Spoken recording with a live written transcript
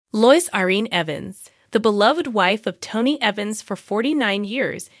Lois Irene Evans, the beloved wife of Tony Evans for 49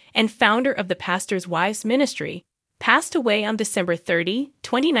 years and founder of the Pastor's Wives Ministry, passed away on December 30,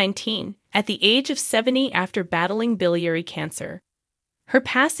 2019, at the age of 70 after battling biliary cancer. Her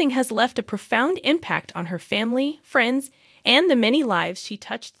passing has left a profound impact on her family, friends, and the many lives she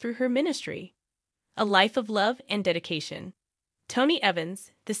touched through her ministry. A life of love and dedication. Tony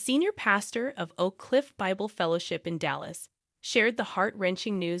Evans, the senior pastor of Oak Cliff Bible Fellowship in Dallas, shared the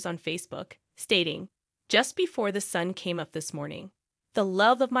heart-wrenching news on Facebook, stating, "Just before the sun came up this morning, the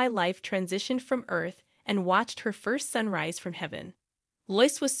love of my life transitioned from earth and watched her first sunrise from heaven."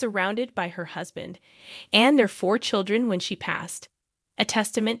 Lois was surrounded by her husband and their 4 children when she passed, a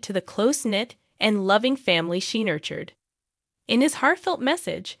testament to the close-knit and loving family she nurtured. In his heartfelt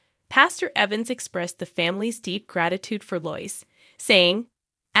message, Pastor Evans expressed the family's deep gratitude for Lois, saying,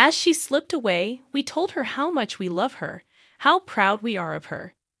 "As she slipped away, we told her how much we love her, how proud we are of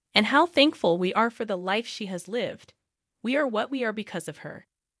her, and how thankful we are for the life she has lived. We are what we are because of her."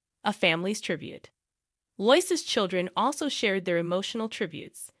 A family's tribute. Lois's children also shared their emotional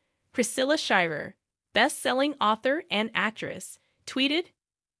tributes. Priscilla Shirer, best-selling author and actress, tweeted,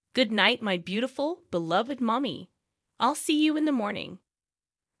 "Good night, my beautiful, beloved mommy. I'll see you in the morning."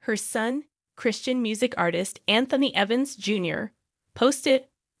 Her son, Christian music artist Anthony Evans Jr., posted,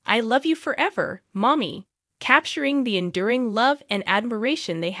 "I love you forever, mommy," capturing the enduring love and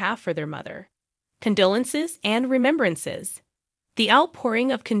admiration they have for their mother. Condolences and remembrances. The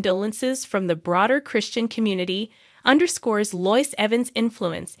outpouring of condolences from the broader Christian community underscores Lois Evans'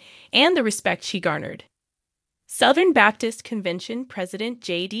 influence and the respect she garnered. Southern Baptist Convention President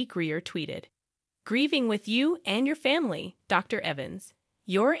J.D. Greer tweeted, "Grieving with you and your family, Dr. Evans.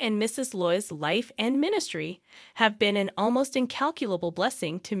 Your and Mrs. Lois' life and ministry have been an almost incalculable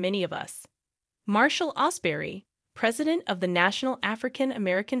blessing to many of us." Marshall Osbury, president of the National African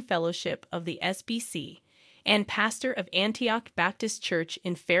American Fellowship of the SBC and pastor of Antioch Baptist Church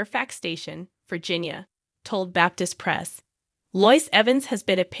in Fairfax Station, Virginia, told Baptist Press, "Lois Evans has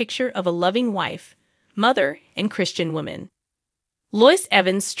been a picture of a loving wife, mother, and Christian woman." Lois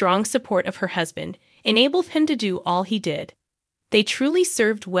Evans' strong support of her husband enabled him to do all he did. They truly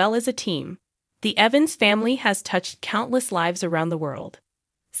served well as a team. The Evans family has touched countless lives around the world.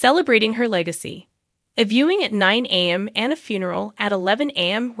 Celebrating her legacy. A viewing at 9 a.m. and a funeral at 11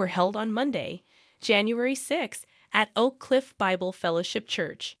 a.m. were held on Monday, January 6, at Oak Cliff Bible Fellowship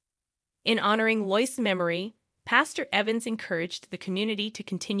Church. In honoring Lois' memory, Pastor Evans encouraged the community to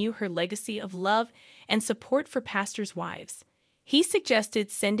continue her legacy of love and support for pastors' wives. He suggested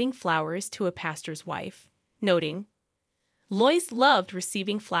sending flowers to a pastor's wife, noting, "Lois loved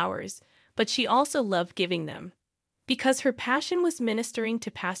receiving flowers, but she also loved giving them, because her passion was ministering to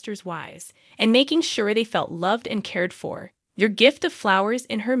pastors' wives and making sure they felt loved and cared for. Your gift of flowers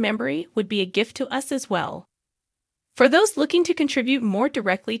in her memory would be a gift to us as well." For those looking to contribute more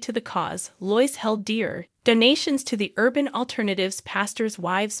directly to the cause Lois held dear, donations to the Urban Alternatives Pastors'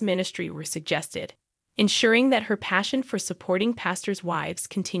 Wives Ministry were suggested, ensuring that her passion for supporting pastors' wives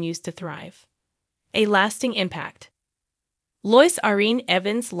continues to thrive. A lasting impact. Lois Irene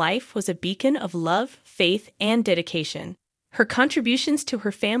Evans' life was a beacon of love, faith, and dedication. Her contributions to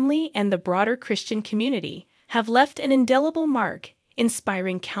her family and the broader Christian community have left an indelible mark,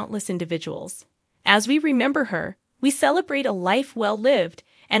 inspiring countless individuals. As we remember her, we celebrate a life well lived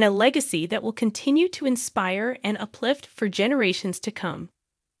and a legacy that will continue to inspire and uplift for generations to come.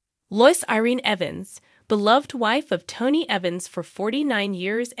 Lois Irene Evans, beloved wife of Tony Evans for 49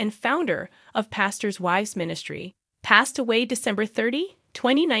 years and founder of Pastor's Wives Ministry, passed away December 30,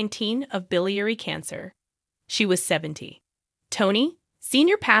 2019 of biliary cancer. She was 70. Tony,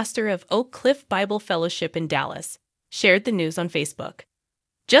 senior pastor of Oak Cliff Bible Fellowship in Dallas, shared the news on Facebook.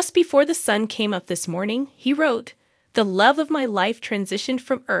 "Just before the sun came up this morning," he wrote, "the love of my life transitioned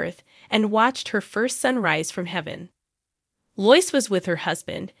from earth and watched her first sunrise from heaven." Lois was with her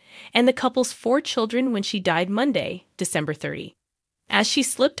husband and the couple's 4 children when she died Monday, December 30. "As she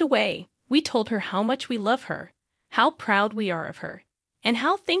slipped away, we told her how much we love her, how proud we are of her, and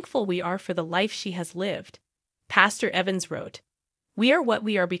how thankful we are for the life she has lived." Pastor Evans wrote, "We are what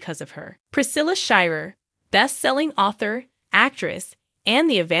we are because of her." Priscilla Shirer, best-selling author, actress, and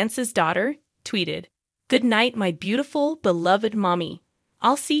the Evanses' daughter, tweeted, "Good night, my beautiful, beloved mommy.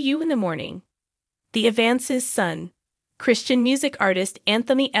 I'll see you in the morning." The Evanses' son, Christian music artist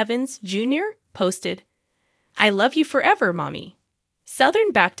Anthony Evans Jr., posted, "I love you forever, mommy."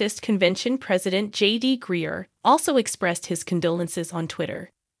 Southern Baptist Convention President J.D. Greer also expressed his condolences on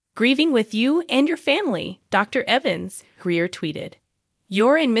Twitter. "Grieving with you and your family, Dr. Evans," Greer tweeted.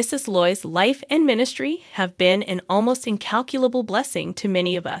 Your and Mrs. Loy's life and ministry have been an almost incalculable blessing to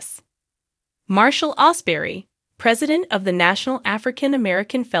many of us. Marshall Osbury, President of the National African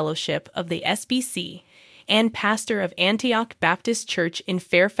American Fellowship of the SBC and pastor of Antioch Baptist Church in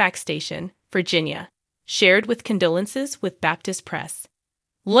Fairfax Station, Virginia, shared with condolences with Baptist Press.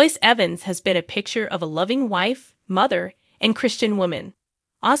 Lois Evans has been a picture of a loving wife, mother, and Christian woman,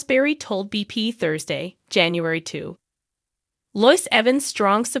 Osbury told BP Thursday, January 2. Lois Evans'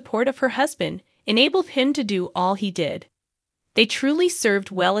 strong support of her husband enabled him to do all he did. They truly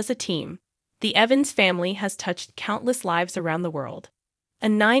served well as a team. The Evans family has touched countless lives around the world. A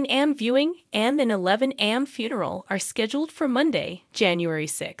 9 a.m. viewing and an 11 a.m. funeral are scheduled for Monday, January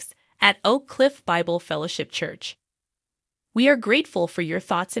 6, at Oak Cliff Bible Fellowship Church. We are grateful for your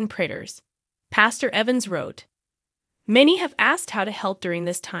thoughts and prayers, Pastor Evans wrote. Many have asked how to help during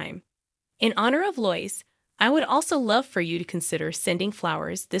this time. In honor of Lois, I would also love for you to consider sending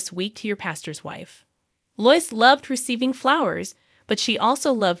flowers this week to your pastor's wife. Lois loved receiving flowers, but she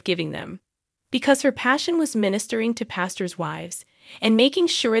also loved giving them. Because her passion was ministering to pastors' wives and making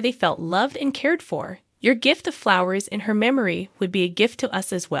sure they felt loved and cared for, your gift of flowers in her memory would be a gift to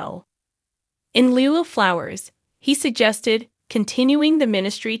us as well. In lieu of flowers, he suggested continuing the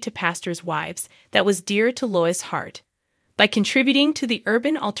ministry to pastors' wives that was dear to Lois' heart by contributing to the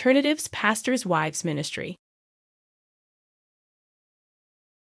Urban Alternatives Pastors' Wives Ministry.